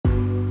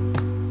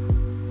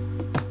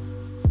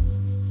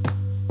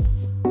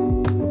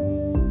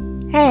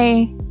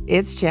Hey,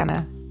 it's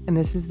Jenna, and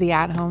this is the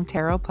At Home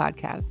Tarot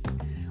Podcast,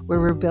 where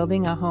we're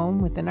building a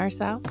home within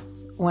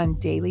ourselves, one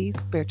daily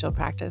spiritual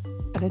practice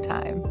at a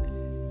time.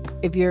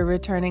 If you're a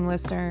returning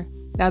listener,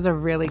 now's a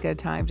really good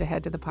time to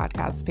head to the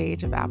podcast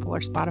page of Apple or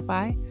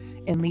Spotify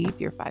and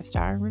leave your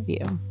 5-star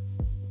review.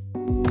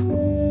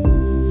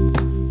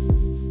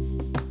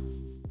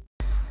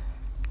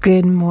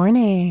 Good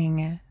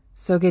morning.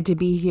 So good to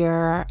be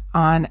here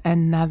on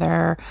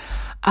another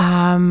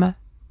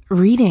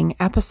reading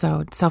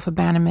episode,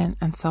 self-abandonment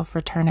and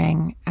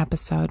self-returning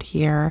episode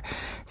here.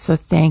 So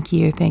thank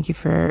you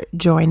for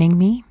joining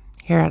me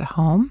here at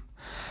home.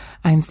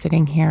 I'm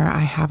sitting here. I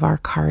have our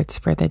cards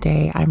for the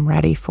day. I'm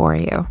ready for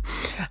you.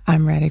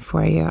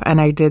 And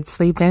I did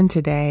sleep in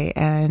today,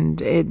 and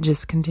it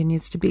just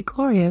continues to be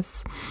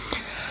glorious.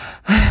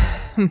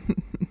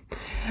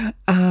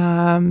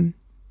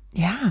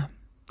 Yeah.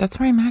 That's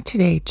where I'm at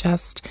today.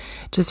 Just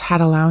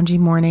had a loungy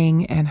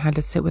morning and had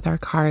to sit with our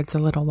cards a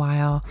little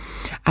while.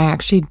 I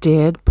actually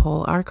did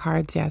pull our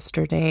cards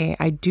yesterday.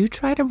 I do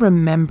try to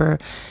remember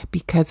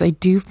because I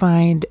do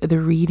find the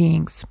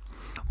readings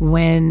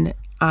when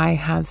I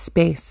have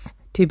space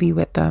to be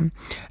with them.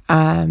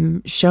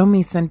 Show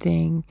me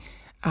something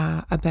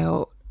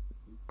about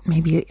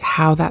maybe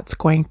how that's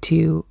going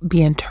to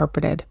be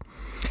interpreted.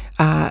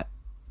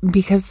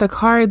 Because the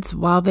cards,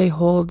 while they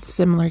hold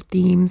similar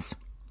themes,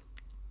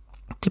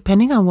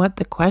 depending on what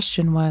the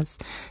question was,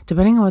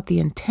 depending on what the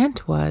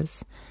intent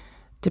was,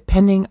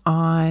 depending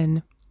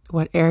on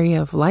what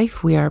area of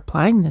life we are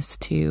applying this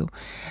to,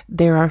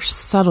 there are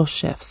subtle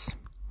shifts.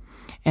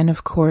 And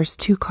of course,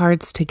 two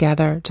cards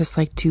together, just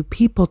like two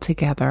people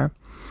together,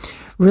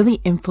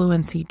 really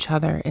influence each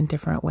other in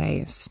different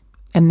ways.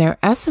 And their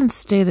essence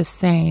stay the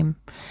same,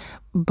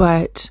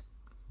 but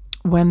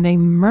when they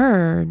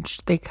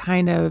merge, they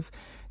kind of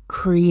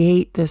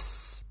create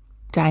this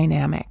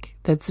dynamic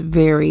that's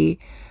very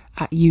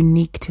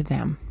unique to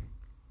them.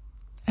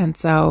 And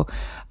so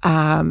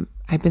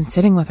I've been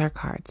sitting with our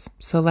cards.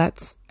 So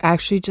let's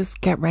actually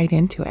just get right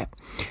into it.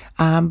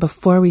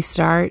 Before we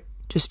start,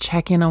 just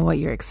check in on what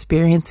you're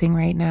experiencing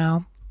right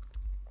now.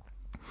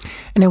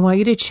 And I want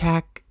you to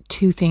check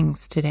two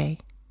things today.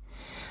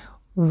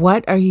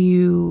 What are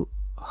you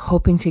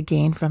hoping to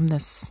gain from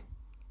this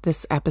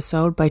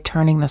episode by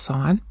turning this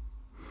on?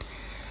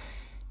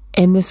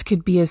 And this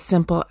could be as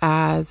simple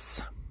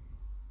as,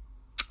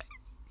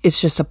 it's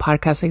just a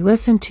podcast I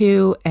listened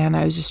to, and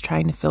I was just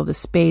trying to fill the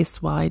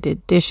space while I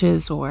did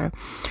dishes, or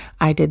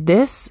I did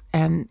this,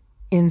 and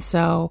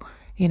so,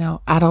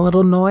 add a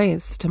little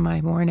noise to my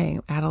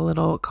morning, add a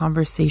little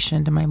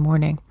conversation to my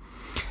morning.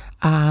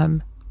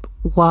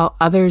 While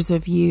others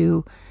of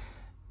you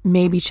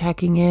may be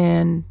checking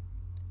in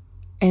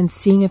and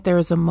seeing if there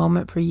is a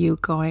moment for you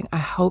going, I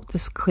hope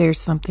this clears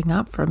something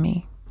up for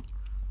me.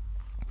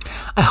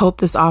 I hope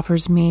this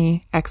offers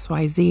me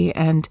XYZ,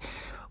 and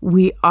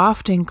we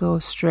often go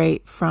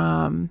straight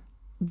from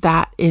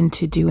that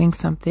into doing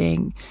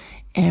something,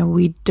 and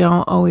we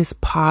don't always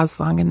pause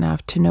long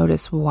enough to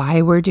notice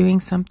why we're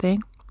doing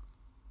something.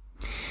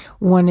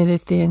 One of the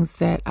things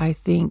that I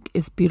think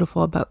is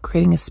beautiful about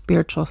creating a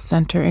spiritual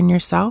center in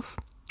yourself,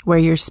 where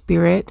your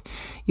spirit,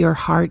 your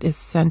heart is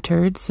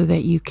centered so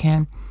that you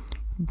can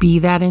be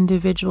that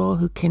individual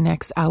who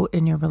connects out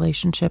in your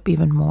relationship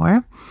even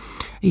more.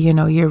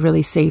 You're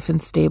really safe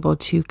and stable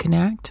to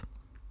connect.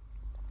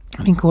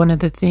 I think one of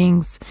the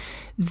things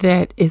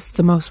that is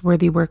the most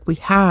worthy work we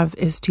have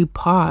is to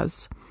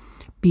pause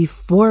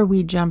before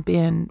we jump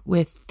in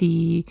with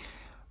the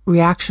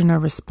reaction or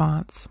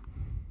response.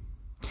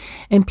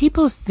 And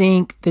people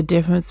think the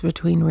difference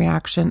between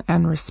reaction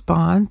and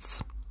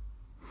response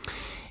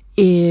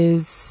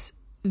is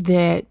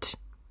that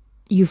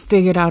you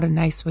figured out a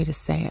nice way to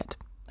say it.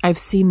 I've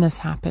seen this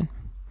happen.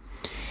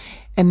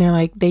 And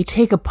they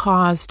take a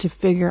pause to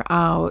figure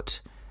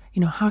out,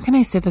 how can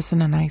I say this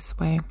in a nice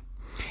way?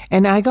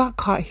 And I got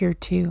caught here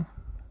too.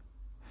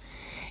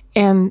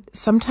 And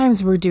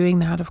sometimes we're doing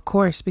that, of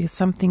course, because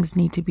some things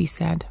need to be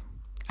said.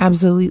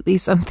 Absolutely,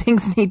 some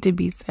things need to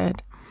be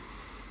said.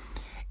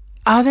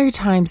 Other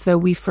times, though,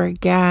 we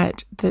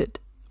forget that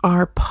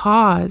our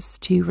pause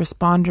to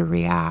respond or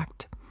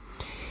react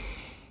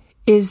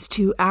is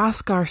to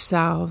ask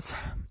ourselves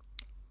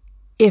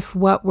if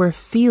what we're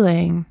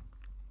feeling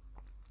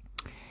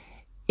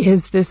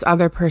is this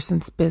other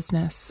person's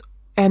business.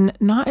 And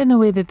not in the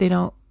way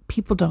that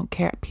people don't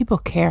care. People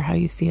care how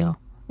you feel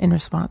in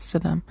response to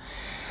them.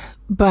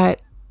 But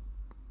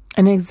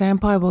an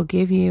example I will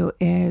give you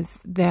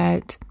is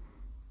that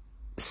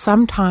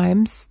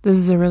sometimes, this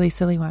is a really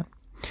silly one,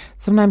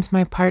 sometimes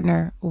my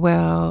partner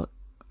will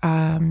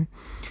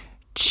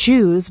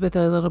choose, with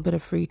a little bit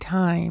of free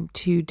time,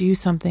 to do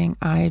something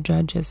I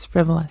judge as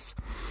frivolous.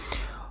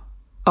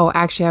 Oh,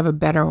 actually, I have a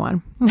better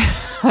one.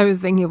 I was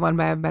thinking of one,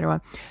 but I have a better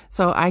one.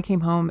 So I came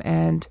home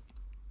and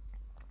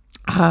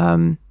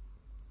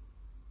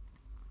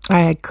I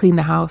had cleaned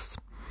the house,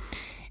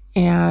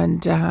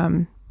 and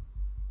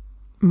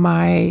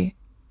my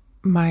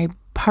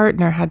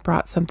partner had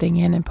brought something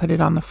in and put it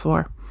on the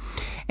floor.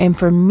 And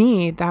for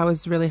me, that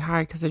was really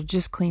hard because I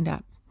just cleaned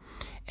up.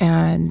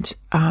 And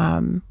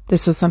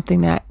this was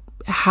something that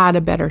had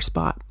a better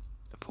spot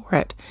for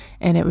it.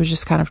 And it was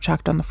just kind of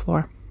chucked on the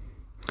floor.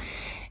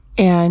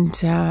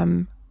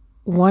 And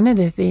one of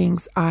the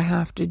things I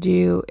have to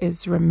do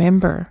is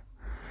remember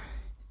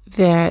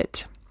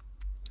that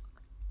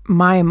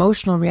my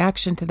emotional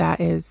reaction to that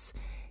is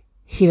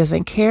he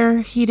doesn't care,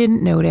 he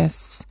didn't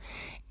notice,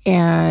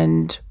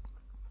 and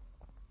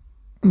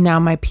now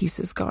my peace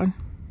is gone.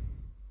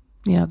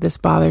 This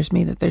bothers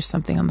me that there's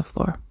something on the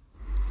floor.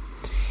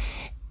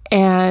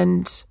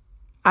 And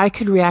I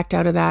could react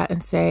out of that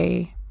and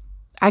say,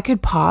 I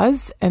could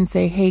pause and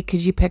say, hey,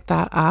 could you pick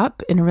that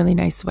up in a really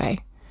nice way?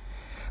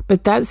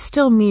 But that's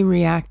still me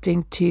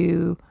reacting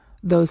to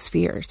those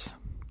fears.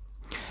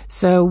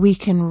 So we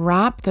can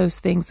wrap those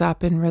things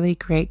up in really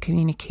great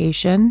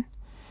communication,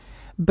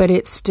 but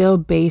it's still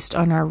based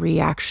on our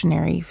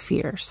reactionary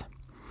fears.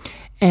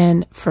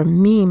 And for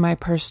me, my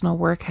personal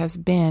work has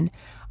been,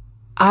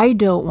 I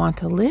don't want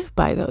to live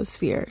by those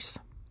fears.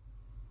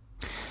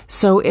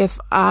 So if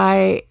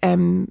I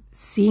am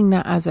seeing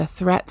that as a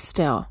threat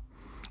still,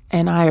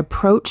 and I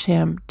approach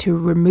him to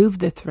remove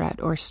the threat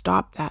or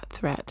stop that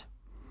threat,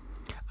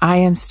 I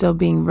am still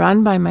being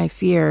run by my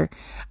fear.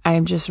 I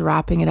am just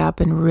wrapping it up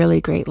in really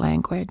great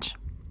language.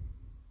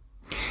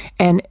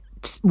 And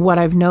what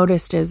I've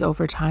noticed is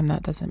over time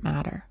that doesn't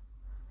matter,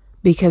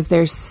 because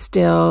there's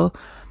still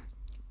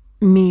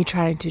me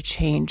trying to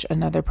change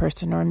another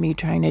person or me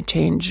trying to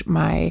change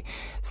my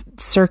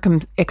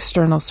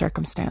external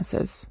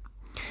circumstances.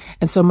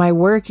 And so my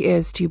work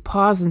is to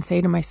pause and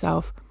say to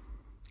myself,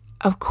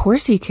 of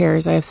course he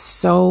cares. I have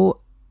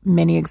so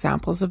many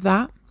examples of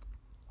that.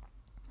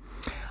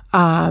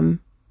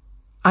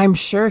 I'm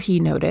sure he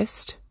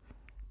noticed,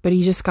 but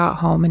he just got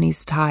home and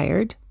he's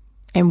tired,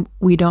 and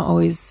we don't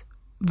always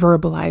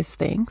verbalize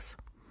things.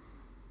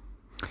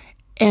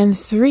 And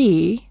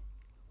 3,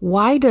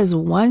 why does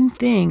one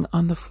thing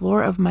on the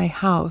floor of my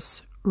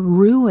house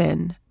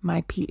ruin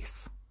my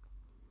peace?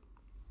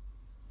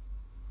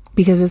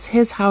 Because it's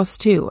his house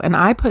too, and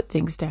I put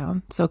things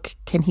down, so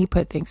can he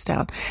put things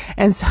down?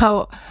 And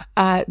so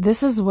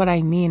this is what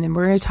I mean, and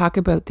we're going to talk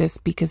about this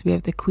because we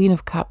have the Queen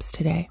of Cups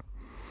today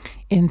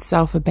in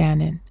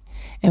self-abandon.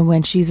 And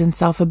when she's in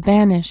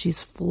self-abandon,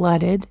 she's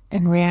flooded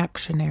and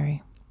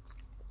reactionary.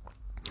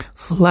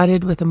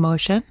 Flooded with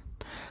emotion,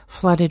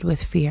 flooded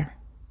with fear,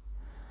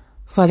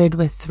 flooded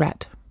with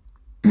threat.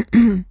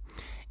 And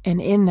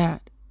in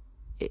that,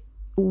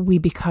 we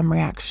become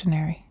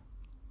reactionary.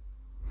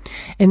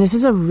 And this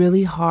is a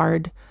really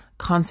hard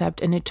concept,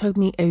 and it took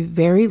me a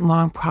very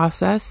long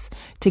process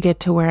to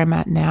get to where I'm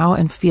at now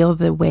and feel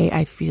the way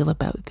I feel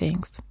about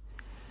things.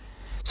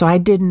 So I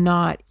did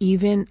not,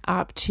 even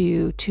up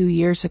to 2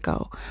 years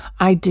ago,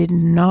 I did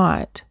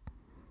not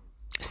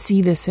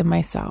see this in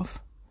myself.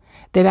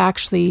 That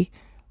actually,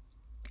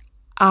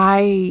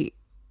 that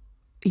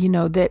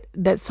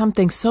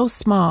something so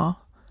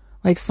small,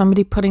 like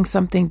somebody putting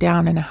something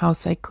down in a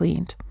house I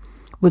cleaned,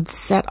 would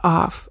set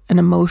off an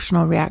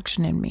emotional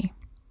reaction in me.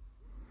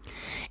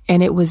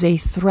 And it was a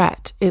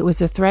threat. It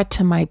was a threat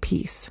to my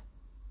peace.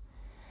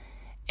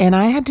 And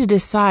I had to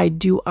decide,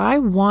 do I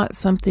want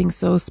something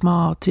so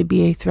small to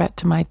be a threat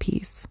to my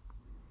peace?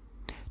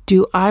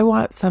 Do I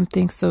want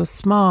something so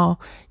small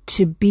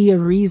to be a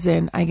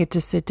reason I get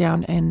to sit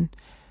down and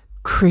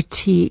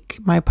critique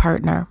my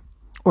partner,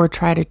 or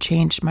try to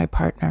change my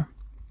partner,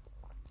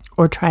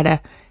 or try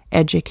to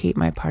educate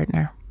my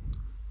partner?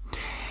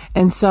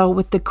 And so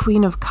with the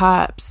Queen of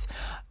Cups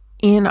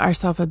in our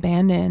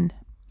self-abandon,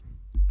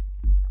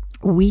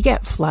 we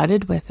get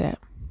flooded with it.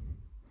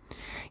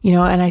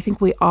 And I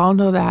think we all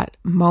know that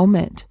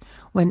moment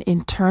when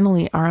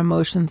internally our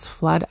emotions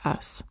flood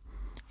us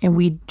and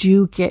we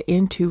do get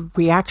into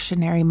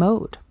reactionary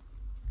mode.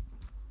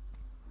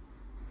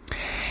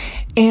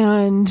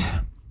 And,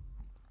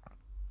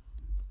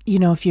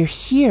 if you're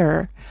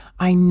here,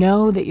 I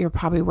know that you're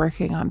probably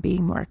working on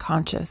being more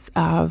conscious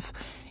of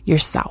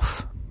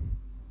yourself.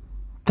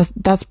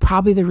 That's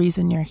probably the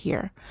reason you're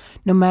here.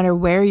 No matter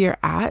where you're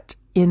at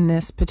in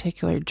this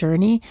particular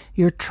journey,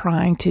 you're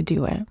trying to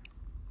do it.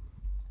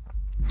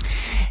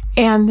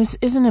 And this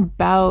isn't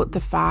about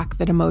the fact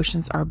that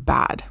emotions are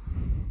bad.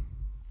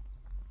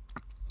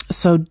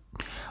 So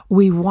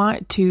we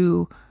want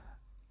to,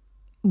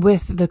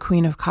 with the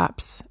Queen of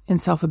Cups in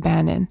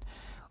self-abandon,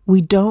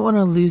 we don't want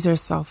to lose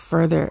ourselves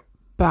further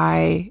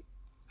by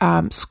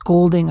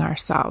scolding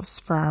ourselves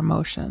for our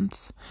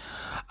emotions,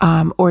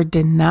 or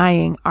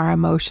denying our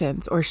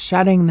emotions, or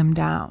shutting them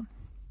down.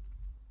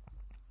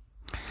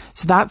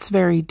 So that's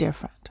very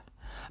different.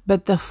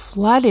 But the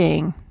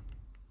flooding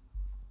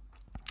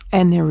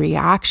and the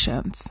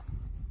reactions,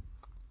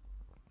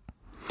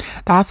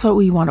 that's what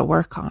we want to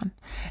work on.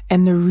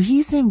 And the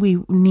reason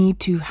we need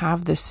to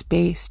have the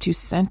space to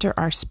center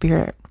our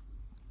spirit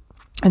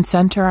and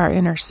center our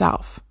inner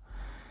self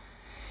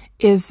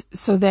is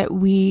so that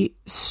we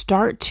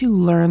start to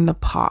learn the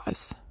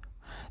pause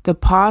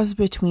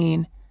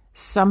between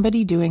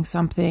somebody doing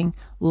something,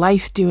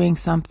 life doing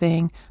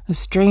something, a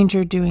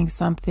stranger doing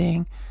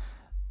something,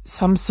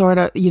 some sort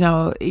of,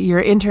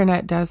 your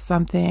internet does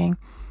something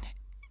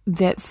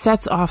that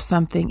sets off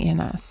something in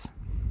us.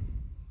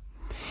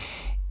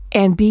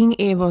 And being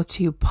able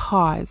to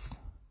pause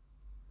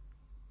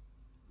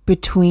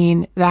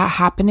between that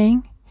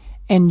happening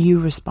and you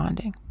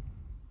responding.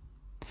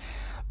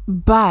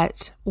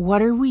 But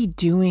what are we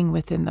doing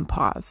within the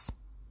pause?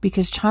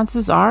 Because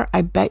chances are,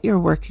 I bet you're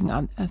working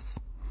on this.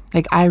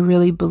 Like, I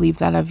really believe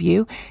that of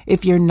you.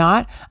 If you're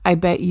not, I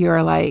bet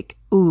you're like,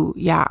 ooh,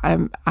 yeah,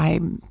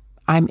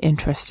 I'm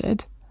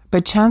interested.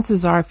 But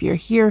chances are, if you're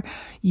here,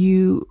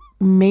 you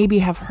maybe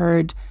have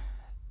heard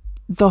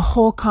the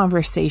whole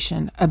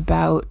conversation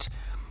about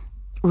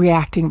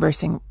reacting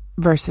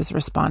versus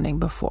responding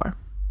before.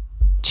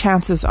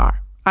 Chances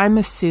are, I'm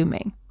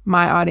assuming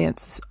my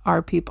audience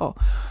are people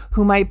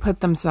who might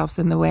put themselves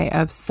in the way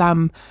of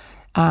some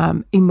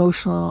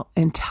emotional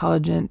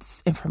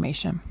intelligence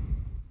information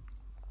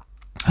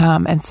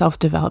and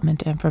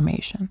self-development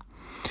information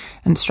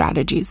and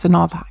strategies and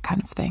all that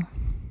kind of thing.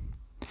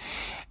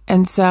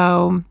 And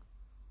so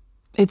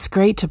it's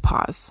great to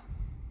pause.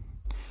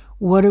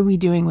 What are we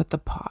doing with the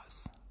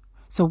pause?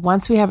 So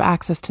once we have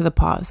access to the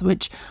pause,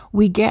 which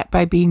we get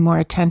by being more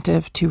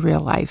attentive to real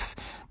life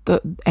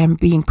and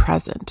being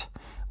present,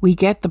 we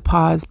get the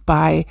pause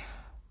by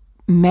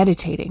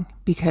meditating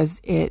because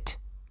it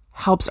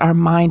helps our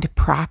mind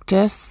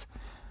practice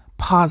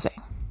pausing.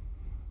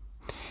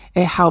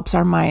 It helps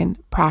our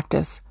mind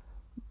practice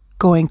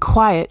going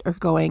quiet or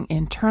going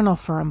internal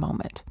for a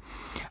moment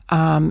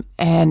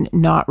and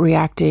not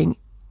reacting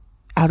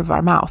out of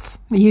our mouth,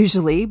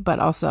 usually, but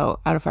also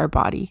out of our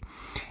body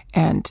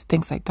and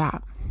things like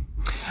that.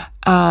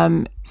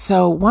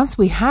 So once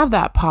we have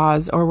that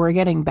pause, or we're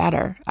getting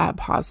better at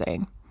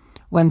pausing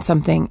when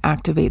something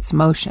activates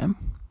motion,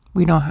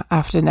 we don't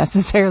have to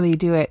necessarily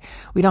do it.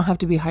 We don't have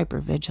to be hyper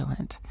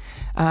vigilant.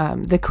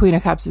 The Queen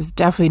of Cups is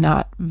definitely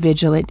not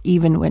vigilant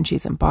even when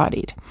she's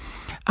embodied.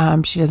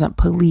 She doesn't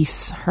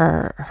police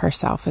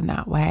herself in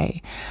that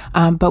way.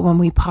 But when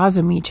we pause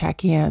and we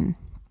check in,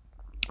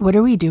 what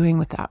are we doing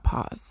with that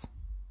pause?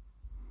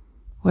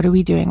 What are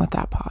we doing with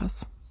that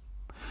pause?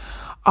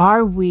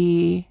 Are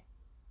we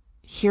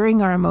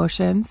hearing our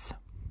emotions,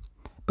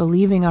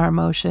 believing our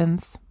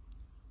emotions,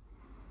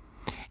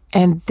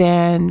 and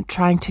then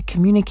trying to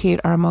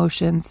communicate our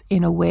emotions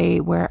in a way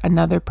where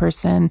another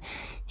person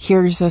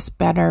hears us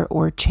better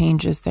or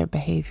changes their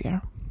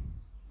behavior?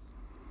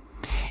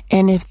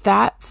 And if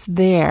that's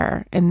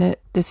there, and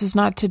this is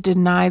not to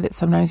deny that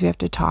sometimes we have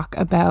to talk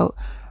about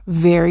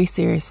very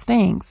serious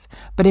things,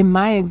 but in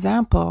my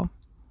example,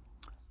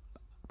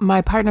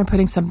 my partner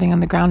putting something on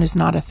the ground is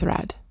not a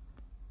threat.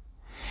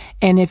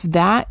 And if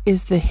that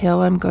is the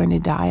hill I'm going to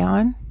die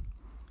on,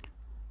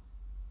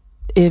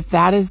 if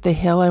that is the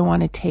hill I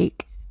want to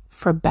take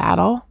for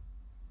battle,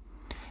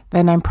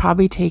 then I'm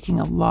probably taking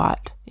a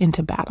lot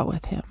into battle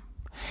with him.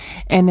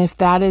 And if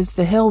that is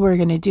the hill we're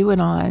going to do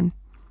it on,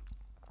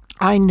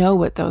 I know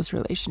what those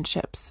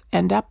relationships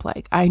end up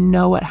like. I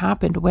know what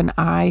happened when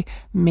I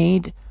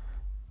made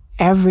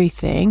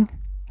everything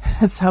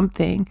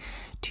something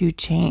to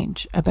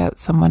change about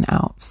someone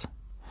else.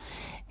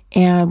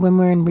 And when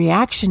we're in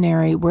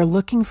reactionary, we're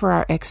looking for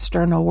our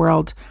external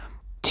world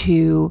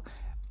to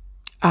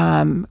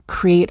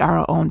create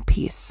our own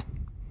peace.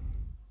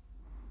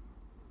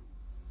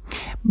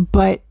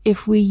 But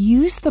if we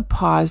use the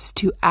pause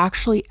to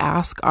actually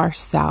ask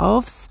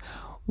ourselves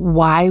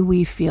why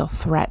we feel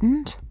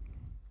threatened,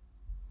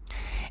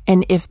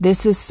 and if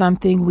this is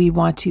something we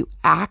want to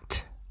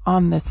act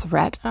on the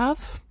threat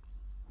of,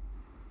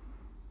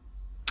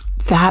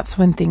 that's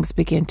when things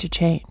begin to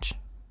change.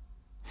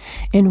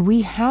 And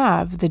we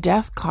have the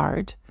Death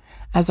card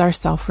as our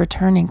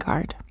self-returning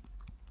card.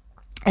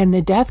 And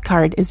the Death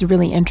card is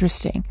really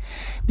interesting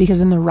because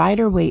in the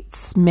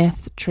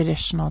Rider-Waite-Smith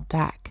traditional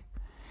deck,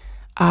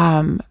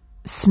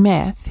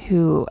 Smith,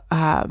 who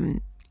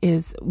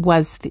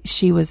was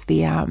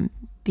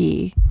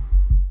the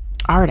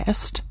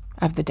artist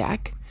of the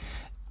deck.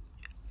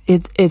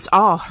 It's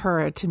all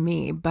her to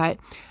me, but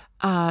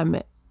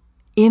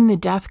in the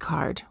Death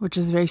card, which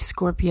is very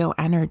Scorpio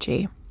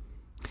energy,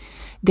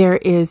 there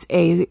is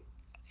a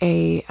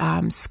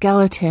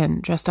skeleton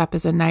dressed up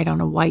as a knight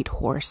on a white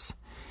horse.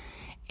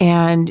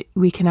 And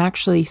we can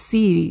actually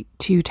see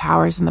two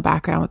towers in the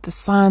background with the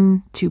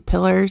sun, two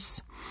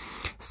pillars,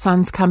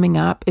 sun's coming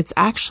up. It's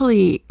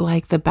actually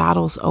like the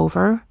battle's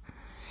over.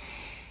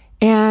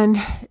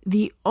 And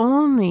the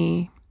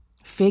only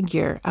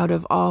figure out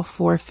of all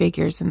four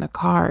figures in the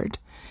card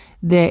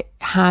that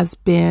has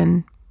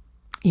been,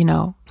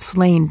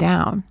 slain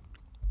down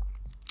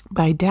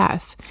by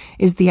death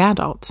is the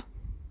adult.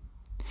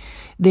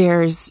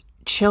 There's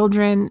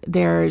children,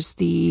 there's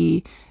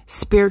the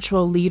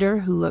spiritual leader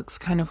who looks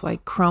kind of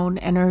like crone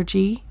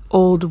energy,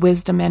 old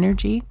wisdom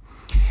energy.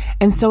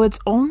 And so it's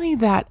only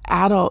that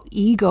adult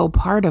ego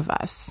part of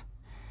us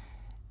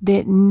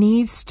that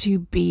needs to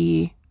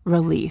be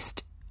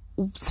released.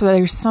 So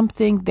there's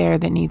something there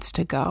that needs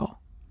to go.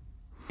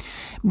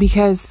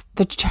 because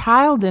the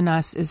child in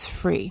us is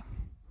free.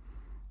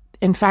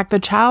 In fact, the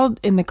child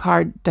in the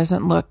card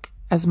doesn't look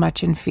as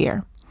much in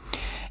fear.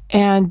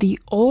 And the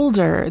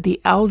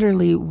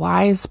elderly,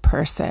 wise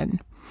person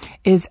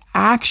is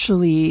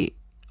actually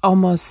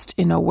almost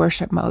in a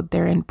worship mode.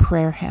 They're in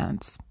prayer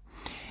hands.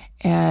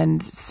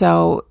 And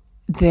so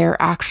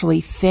they're actually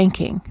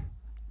thanking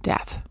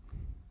death.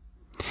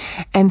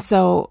 And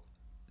so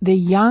the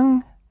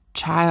young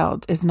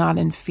child is not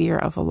in fear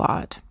of a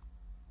lot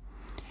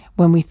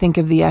when we think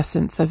of the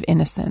essence of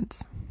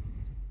innocence.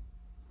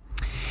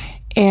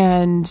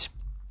 And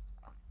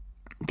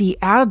the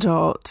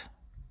adult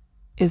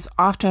is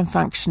often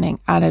functioning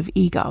out of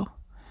ego.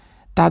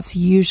 That's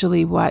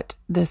usually what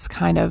this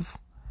kind of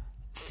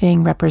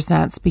thing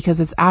represents, because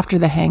it's after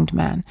the hanged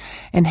man.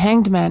 And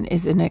hanged man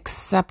is an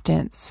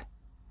acceptance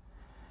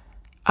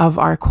of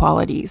our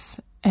qualities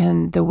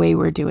and the way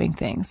we're doing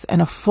things,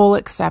 and a full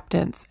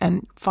acceptance.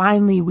 And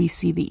finally, we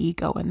see the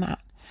ego in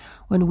that.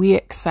 When we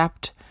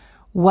accept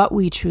what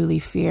we truly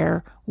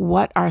fear,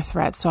 what our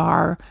threats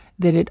are,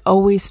 that it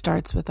always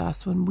starts with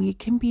us. When we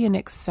can be in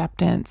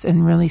acceptance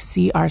and really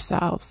see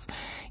ourselves,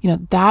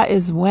 that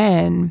is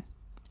when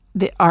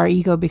our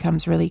ego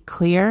becomes really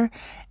clear.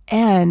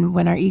 And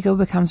when our ego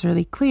becomes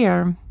really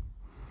clear,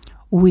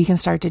 we can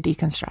start to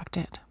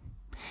deconstruct it.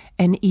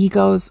 And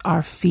egos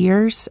are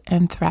fears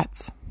and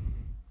threats.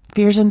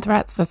 Fears and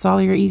threats, that's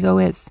all your ego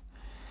is.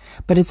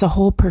 But it's a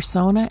whole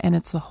persona, and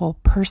it's a whole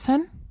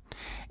person,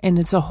 and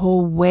it's a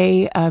whole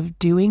way of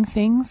doing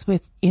things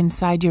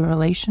inside your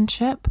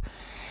relationship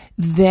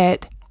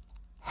that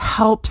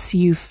helps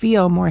you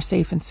feel more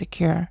safe and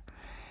secure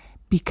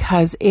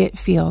because it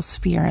feels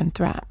fear and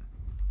threat.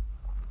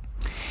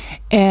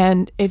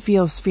 And it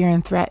feels fear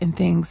and threat in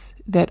things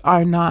that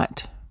are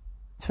not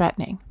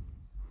threatening,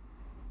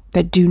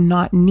 that do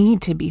not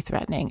need to be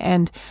threatening.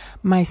 And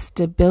my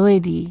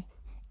stability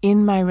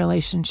in my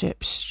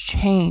relationships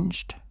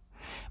changed.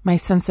 My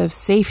sense of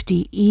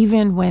safety,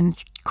 even when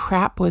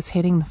crap was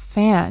hitting the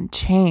fan,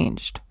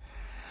 changed.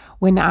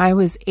 When I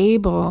was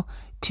able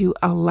to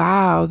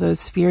allow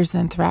those fears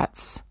and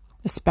threats,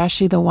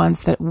 especially the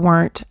ones that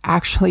weren't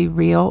actually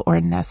real or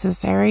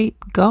necessary,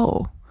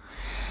 go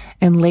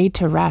and laid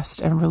to rest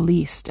and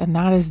released. And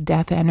that is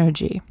death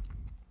energy.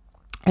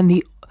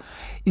 And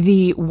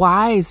the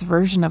wise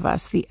version of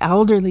us, the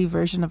elderly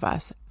version of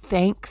us,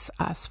 thanks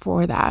us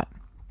for that.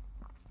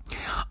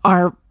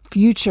 Our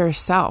future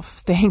self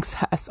thanks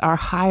us. Our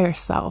higher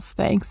self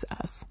thanks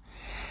us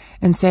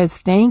and says,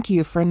 thank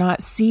you for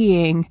not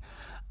seeing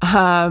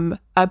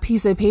a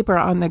piece of paper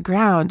on the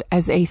ground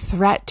as a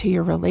threat to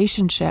your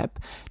relationship,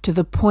 to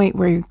the point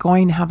where you're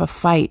going to have a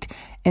fight.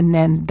 And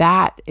then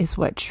that is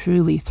what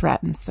truly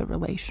threatens the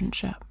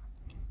relationship.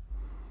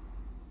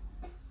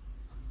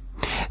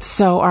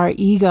 So our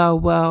ego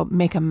will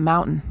make a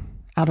mountain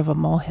out of a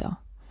molehill,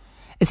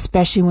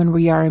 especially when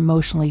we are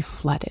emotionally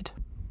flooded.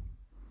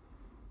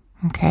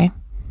 Okay?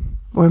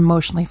 We're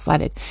emotionally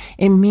flooded.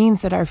 It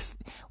means that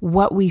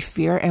what we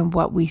fear and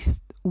what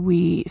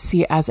we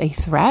see as a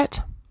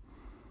threat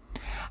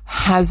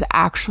has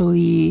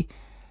actually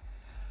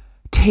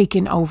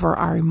taken over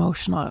our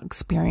emotional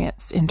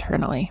experience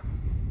internally.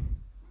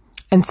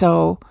 And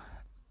so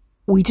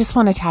we just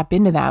want to tap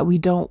into that. We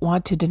don't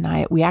want to deny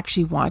it. We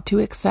actually want to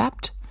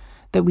accept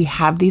that we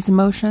have these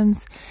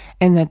emotions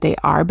and that they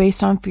are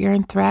based on fear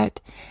and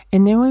threat.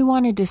 And then we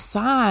want to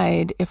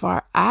decide if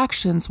our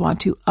actions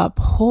want to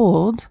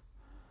uphold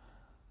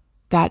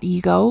that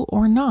ego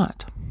or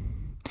not.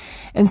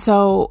 And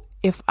so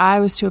if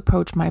I was to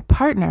approach my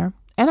partner,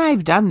 and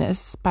I've done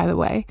this, by the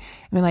way,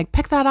 I mean, like,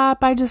 pick that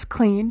up, I just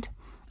cleaned.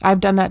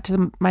 I've done that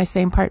to my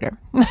same partner.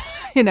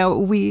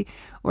 We're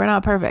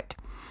not perfect.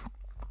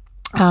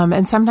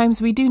 And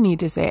sometimes we do need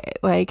to say,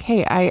 like,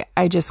 hey,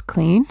 I just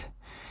cleaned,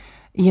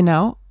 in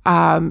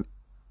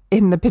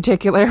the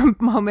particular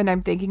moment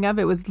I'm thinking of,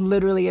 it was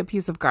literally a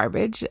piece of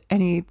garbage,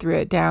 and he threw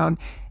it down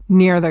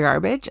near the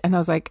garbage. And I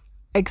was like,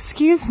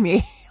 excuse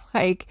me.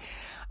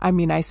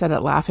 I said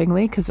it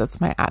laughingly because that's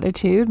my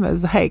attitude. I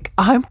was like,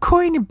 I'm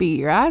going to beat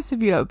your ass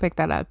if you don't pick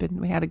that up. And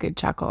we had a good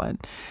chuckle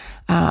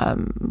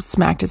and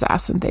smacked his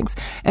ass and things.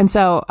 And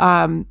so,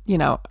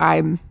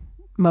 I'm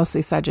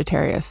mostly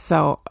Sagittarius.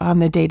 So on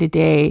the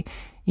day-to-day,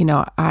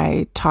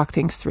 I talk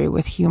things through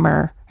with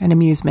humor and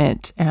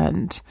amusement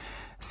and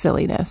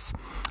silliness.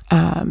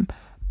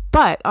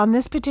 But on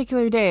this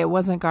particular day, it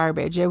wasn't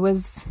garbage. It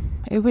was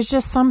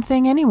just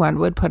something anyone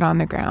would put on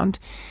the ground.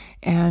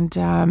 And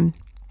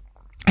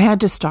I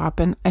had to stop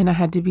and I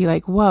had to be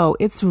like, whoa,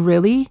 it's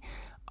really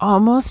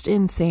almost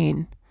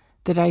insane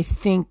that I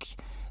think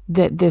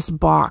that this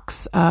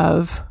box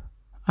of,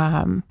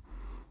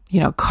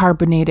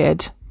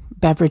 carbonated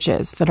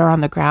beverages that are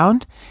on the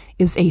ground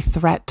is a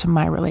threat to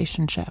my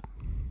relationship.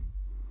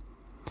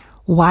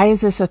 Why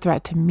is this a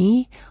threat to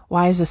me?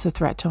 Why is this a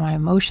threat to my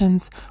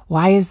emotions?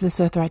 Why is this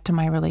a threat to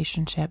my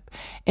relationship?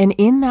 And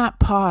in that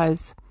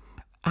pause,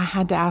 I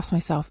had to ask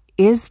myself,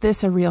 is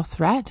this a real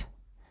threat?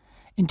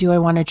 And do I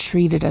want to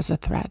treat it as a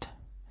threat?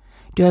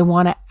 Do I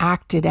want to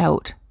act it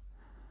out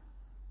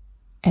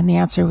And the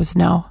answer was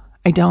no,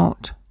 I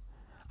don't.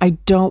 I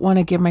don't want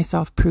to give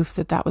myself proof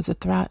that that was a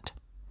threat.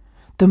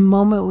 The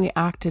moment we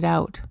act it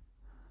out,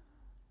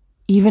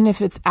 even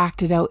if it's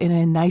acted out in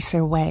a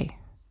nicer way,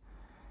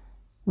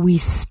 we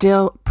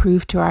still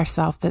prove to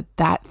ourselves that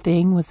that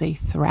thing was a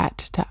threat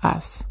to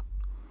us.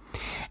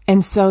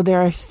 And so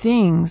there are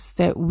things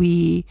that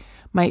we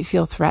might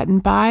feel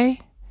threatened by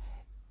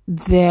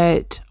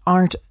that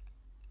aren't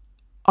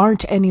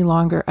any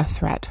longer a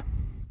threat.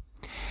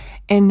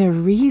 And the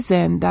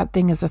reason that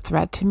thing is a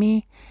threat to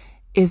me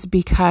is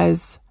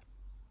because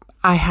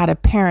I had a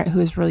parent who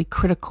was really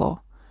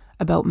critical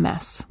about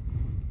mess.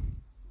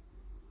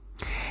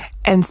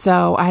 And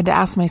so I had to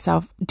ask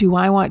myself, do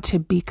I want to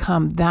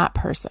become that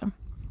person?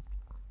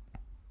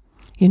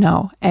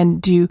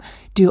 And do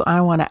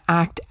I want to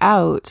act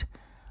out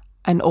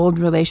an old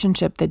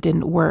relationship that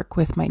didn't work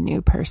with my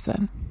new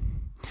person?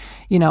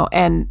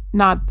 And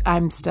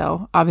I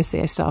still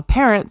have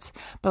parents,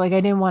 but I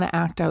didn't want to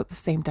act out the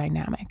same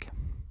dynamic.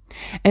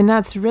 And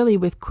that's really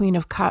with Queen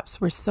of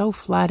Cups. We're so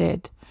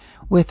flooded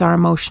with our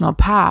emotional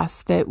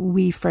past that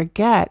we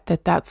forget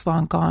that that's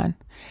long gone.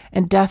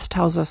 And death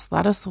tells us,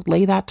 let us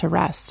lay that to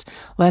rest.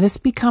 Let us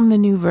become the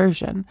new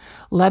version.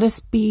 Let us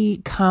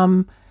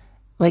become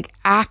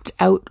act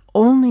out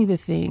only the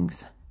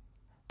things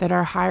that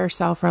our higher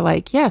self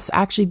are yes,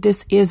 actually,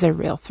 this is a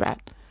real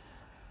threat.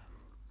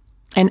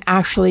 And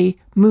actually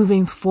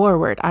moving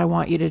forward, I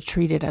want you to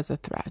treat it as a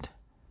threat.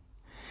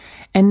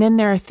 And then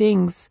there are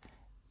things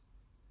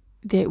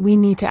that we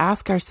need to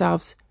ask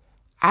ourselves,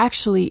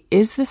 actually,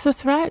 is this a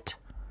threat?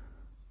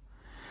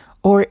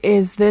 Or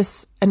is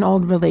this an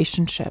old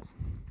relationship,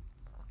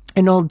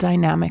 an old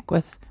dynamic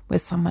with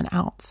someone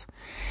else?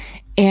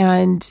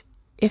 And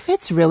if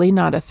it's really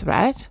not a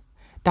threat,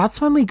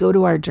 that's when we go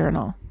to our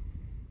journal.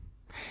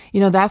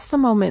 That's the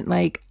moment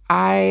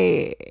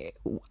I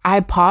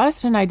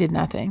paused and I did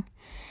nothing.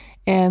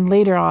 And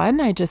later on,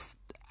 I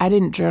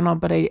didn't journal,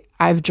 but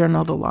I've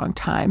journaled a long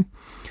time.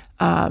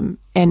 And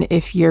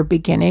if you're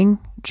beginning,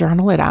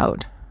 journal it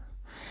out.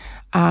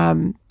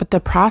 But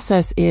the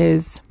process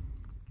is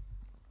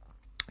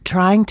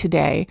trying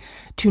today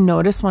to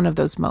notice one of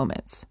those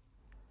moments.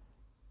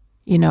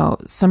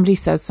 Somebody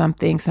says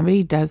something,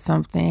 somebody does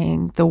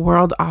something, the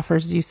world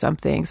offers you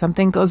something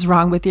goes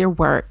wrong with your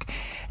work,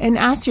 and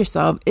ask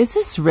yourself, is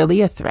this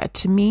really a threat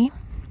to me?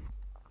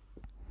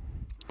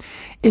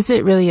 Is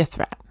it really a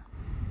threat?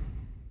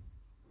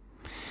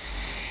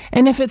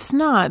 And if it's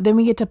not, then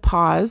we get to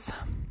pause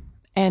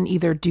and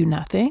either do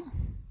nothing.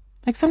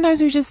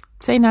 Sometimes we just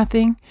say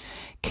nothing.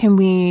 Can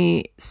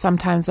we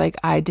sometimes,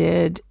 I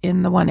did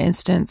in the one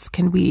instance,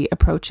 can we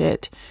approach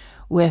it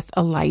with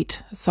a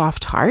light,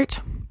 soft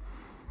heart?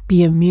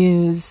 Be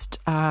amused,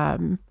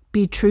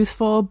 be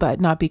truthful, but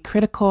not be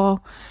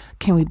critical.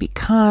 Can we be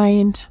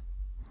kind?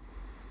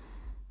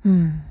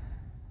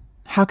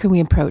 How can we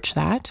approach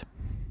that?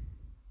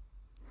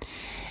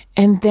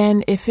 And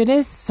then if it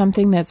is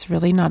something that's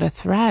really not a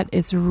threat,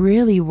 it's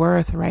really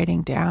worth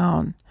writing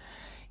down,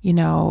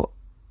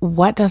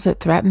 what does it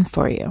threaten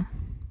for you?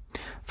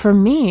 For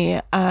me,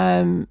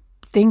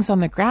 things on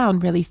the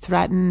ground really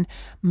threaten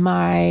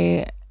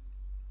my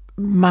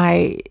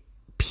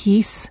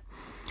peace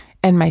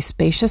and my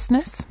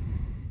spaciousness.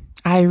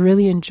 I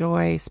really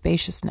enjoy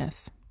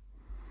spaciousness.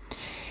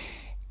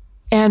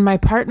 And my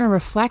partner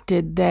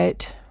reflected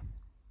that,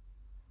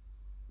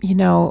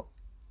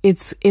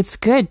 it's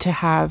good to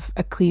have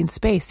a clean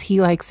space.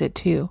 He likes it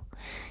too.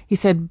 He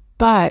said,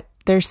 but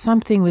there's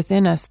something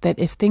within us that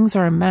if things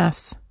are a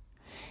mess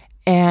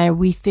and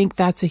we think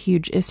that's a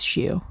huge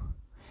issue,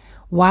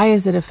 why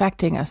is it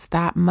affecting us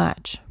that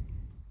much?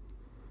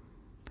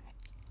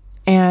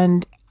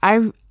 And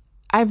I've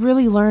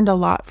really learned a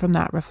lot from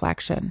that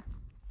reflection.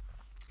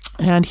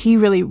 And he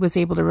really was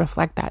able to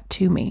reflect that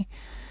to me,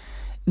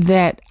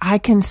 that I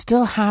can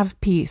still have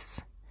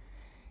peace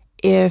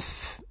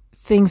if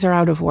things are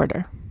out of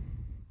order.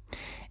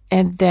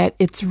 And that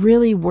it's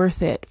really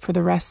worth it for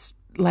the rest,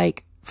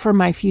 for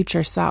my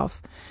future self,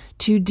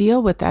 to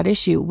deal with that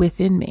issue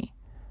within me.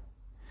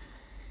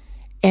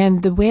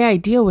 And the way I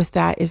deal with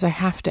that is I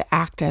have to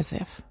act as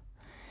if.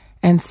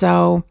 And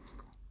so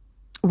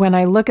when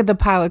I look at the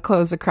pile of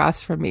clothes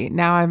across from me,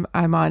 now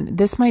I'm on,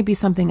 this might be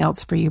something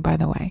else for you, by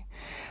the way,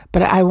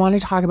 but I want to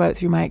talk about it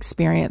through my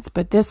experience,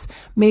 but this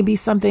may be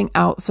something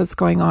else that's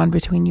going on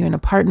between you and a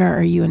partner,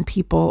 or you and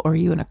people, or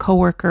you and a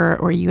coworker,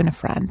 or you and a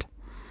friend.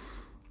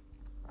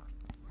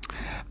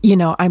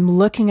 I'm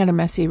looking at a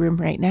messy room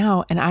right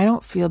now and I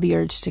don't feel the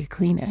urge to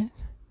clean it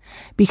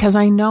because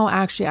I know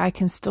actually I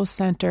can still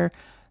center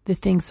the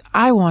things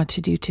I want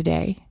to do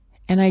today.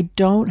 And I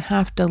don't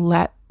have to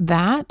let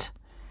that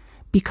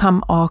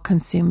become all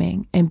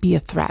consuming and be a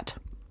threat.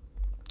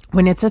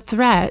 When it's a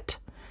threat,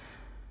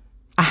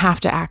 I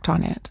have to act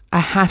on it. I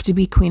have to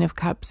be Queen of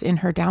Cups in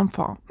her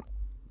downfall.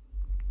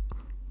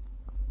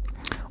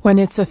 When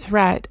it's a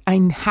threat, I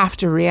have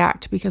to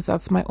react because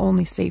that's my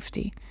only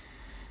safety.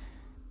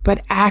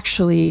 But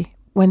actually,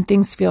 when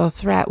things feel a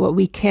threat, what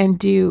we can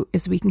do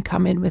is we can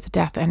come in with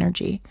death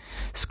energy.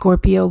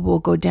 Scorpio will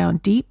go down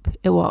deep.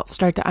 It will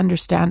start to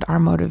understand our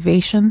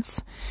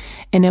motivations,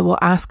 and it will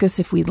ask us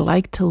if we'd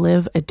like to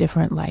live a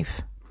different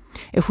life.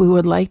 If we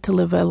would like to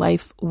live a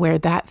life where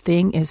that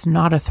thing is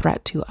not a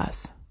threat to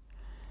us.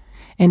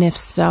 And if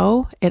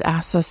so, it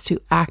asks us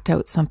to act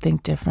out something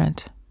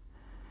different,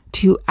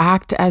 to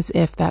act as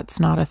if that's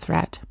not a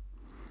threat.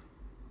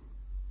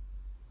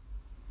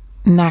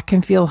 And that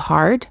can feel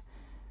hard.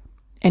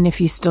 And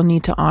if you still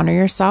need to honor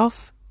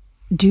yourself,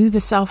 do the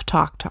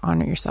self-talk to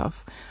honor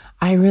yourself.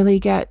 I really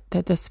get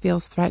that this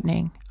feels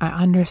threatening. I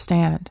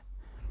understand.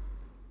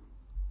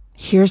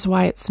 Here's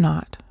why it's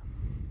not.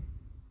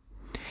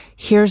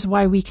 Here's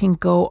why we can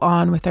go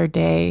on with our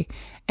day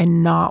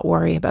and not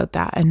worry about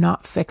that, and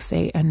not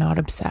fixate, and not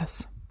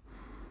obsess,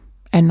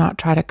 and not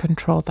try to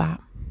control that.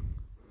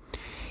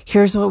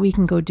 Here's what we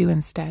can go do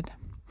instead.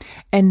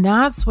 And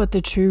that's what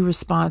the true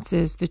response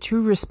is. The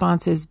true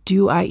response is,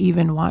 do I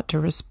even want to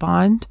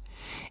respond?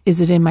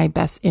 Is it in my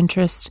best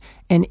interest?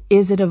 And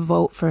is it a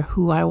vote for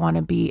who I want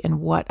to be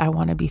and what I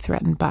want to be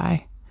threatened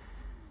by?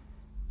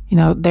 You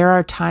know, there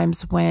are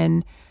times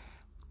when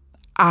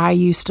I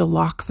used to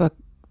lock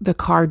the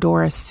car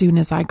door as soon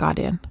as I got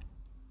in.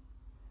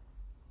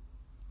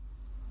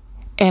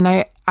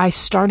 And I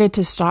started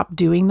to stop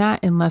doing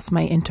that unless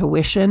my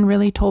intuition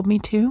really told me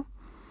to.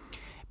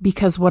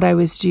 Because what I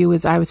was doing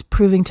is I was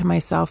proving to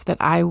myself that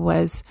I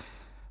was,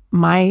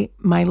 my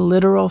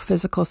literal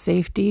physical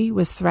safety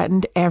was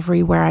threatened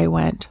everywhere I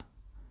went.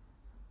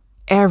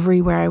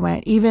 Everywhere I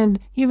went, even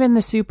the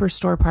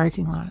superstore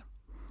parking lot.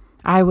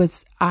 I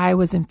was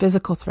in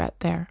physical threat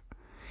there.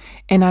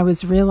 And I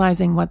was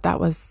realizing what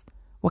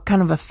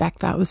kind of effect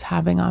that was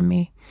having on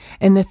me,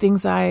 and the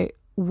things I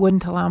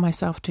wouldn't allow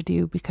myself to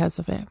do because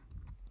of it.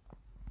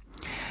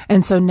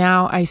 And so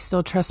now I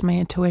still trust my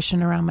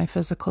intuition around my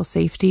physical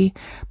safety,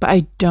 but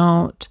I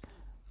don't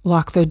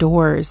lock the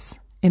doors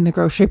in the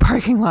grocery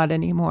parking lot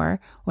anymore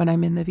when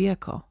I'm in the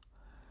vehicle,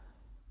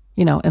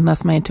 you know,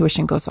 unless my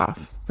intuition goes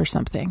off for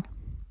something.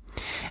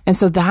 And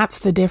so that's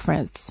the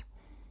difference.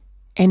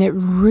 And it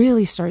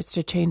really starts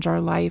to change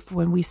our life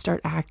when we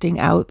start acting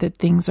out that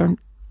things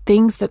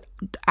that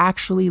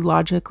actually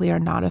logically are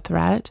not a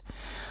threat.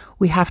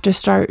 We have to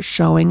start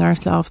showing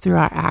ourselves through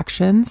our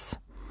actions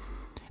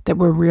that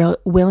we're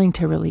willing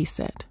to release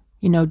it.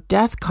 You know,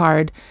 death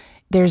card,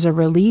 there's a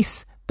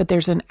release, but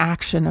there's an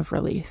action of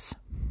release.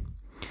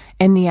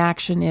 And the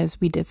action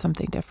is we did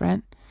something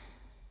different.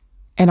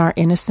 And our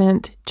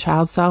innocent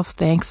child self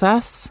thanks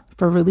us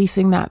for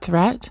releasing that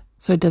threat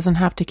so it doesn't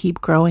have to keep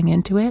growing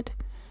into it.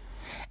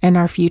 And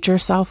our future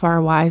self,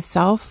 our wise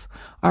self,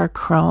 our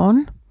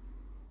crone,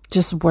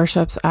 just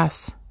worships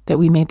us that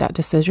we made that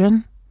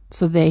decision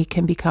so they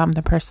can become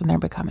the person they're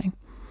becoming.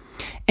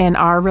 And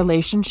our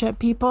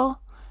relationships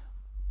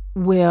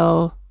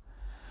will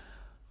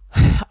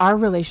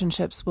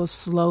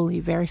slowly,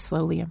 very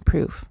slowly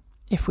improve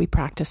if we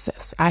practice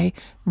this.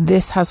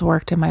 This has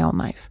worked in my own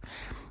life.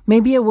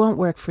 Maybe it won't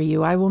work for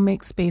you. I will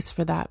make space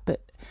for that,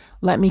 but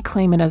let me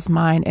claim it as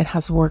mine. It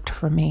has worked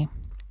for me.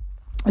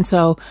 And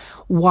so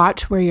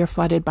watch where you're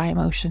flooded by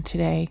emotion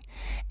today.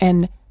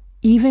 And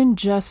even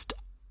just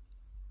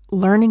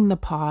learning the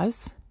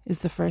pause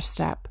is the first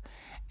step.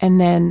 And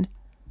then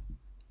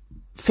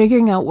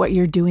figuring out what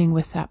you're doing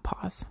with that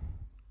pause.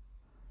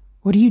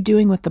 What are you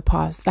doing with the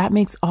pause? That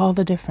makes all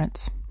the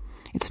difference.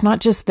 It's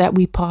not just that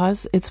we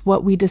pause, it's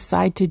what we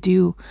decide to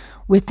do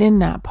within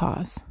that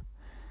pause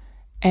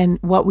and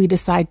what we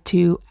decide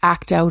to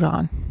act out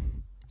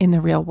on in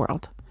the real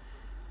world.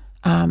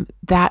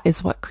 That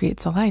is what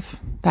creates a life.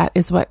 That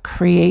is what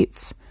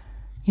creates,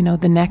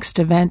 the next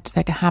event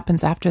that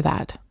happens after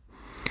that.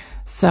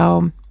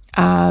 So,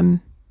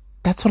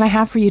 that's what I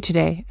have for you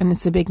today. And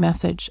it's a big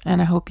message.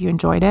 And I hope you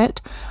enjoyed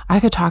it. I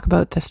could talk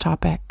about this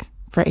topic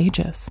for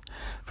ages.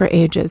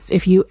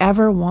 If you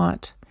ever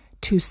want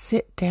to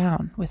sit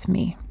down with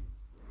me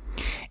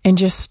and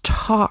just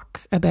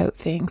talk about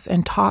things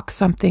and talk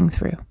something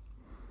through.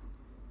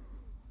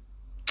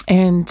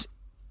 And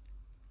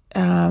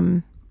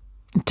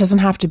it doesn't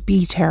have to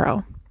be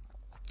tarot,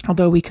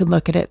 although we could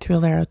look at it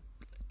through a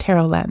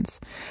tarot lens.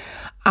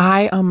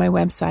 On my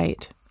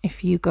website,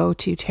 if you go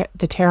to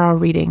the tarot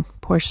reading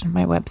portion of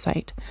my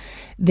website,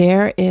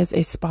 there is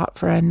a spot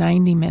for a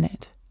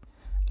 90-minute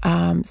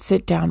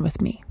sit down with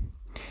me.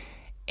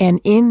 And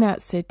in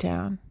that sit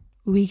down,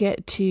 we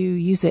get to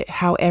use it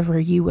however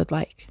you would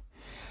like.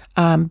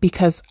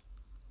 Because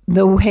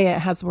the way it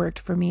has worked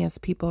for me is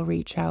people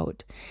reach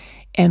out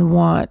and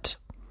want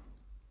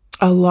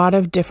a lot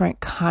of different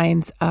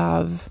kinds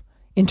of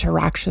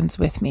interactions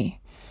with me.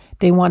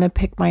 They want to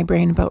pick my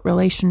brain about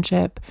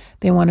relationship.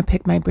 They want to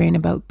pick my brain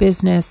about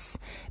business.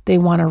 They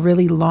want a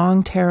really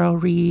long tarot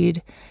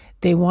read.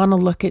 They want to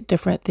look at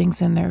different things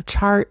in their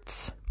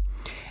charts.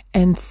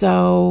 And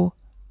so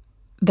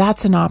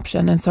that's an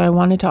option. And so I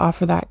wanted to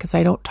offer that because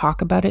I don't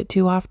talk about it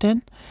too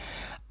often.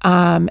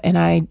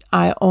 And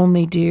I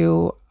only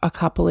do a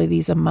couple of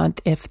these a month,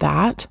 if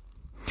that.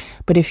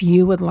 But if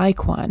you would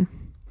like one,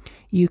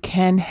 you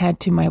can head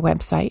to my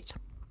website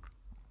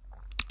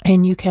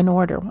and you can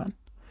order one.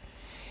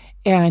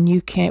 And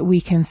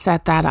we can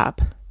set that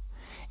up.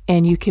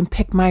 And you can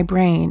pick my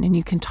brain and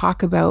you can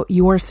talk about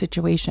your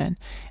situation,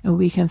 and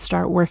we can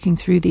start working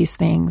through these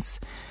things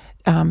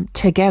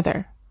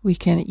together.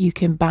 You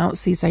can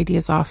bounce these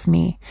ideas off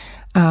me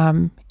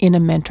in a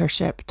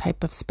mentorship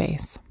type of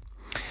space.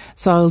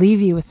 So I'll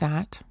leave you with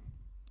that.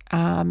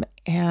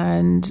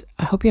 And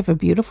I hope you have a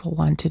beautiful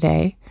one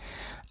today.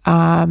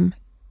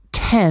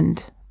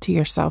 Tend to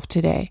yourself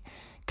today,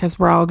 because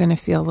we're all going to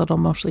feel a little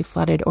emotionally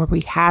flooded, or we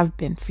have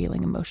been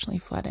feeling emotionally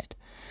flooded.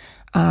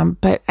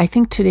 But I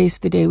think today's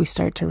the day we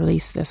start to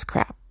release this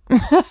crap.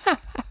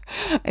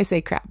 I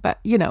say crap, but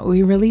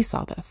we release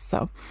all this.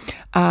 So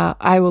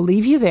I will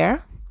leave you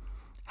there.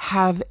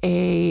 Have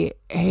a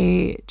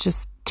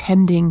just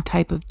tending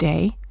type of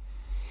day.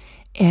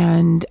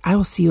 And I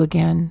will see you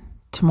again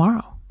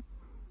tomorrow.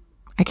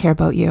 I care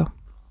about you.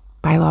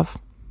 Bye, love.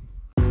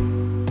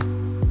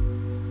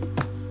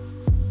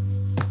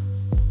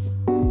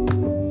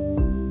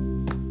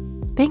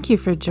 Thank you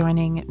for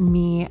joining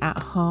me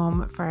at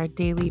home for our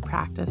daily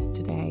practice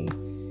today.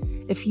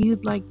 If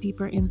you'd like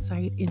deeper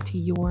insight into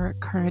your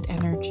current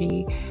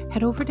energy,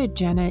 head over to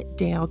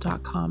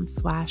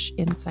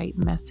jennadale.com/insight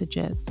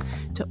messages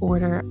to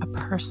order a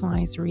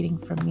personalized reading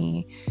from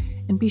me.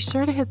 And be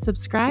sure to hit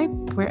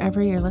subscribe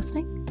wherever you're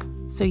listening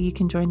so you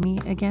can join me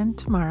again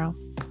tomorrow.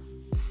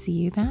 See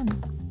you then.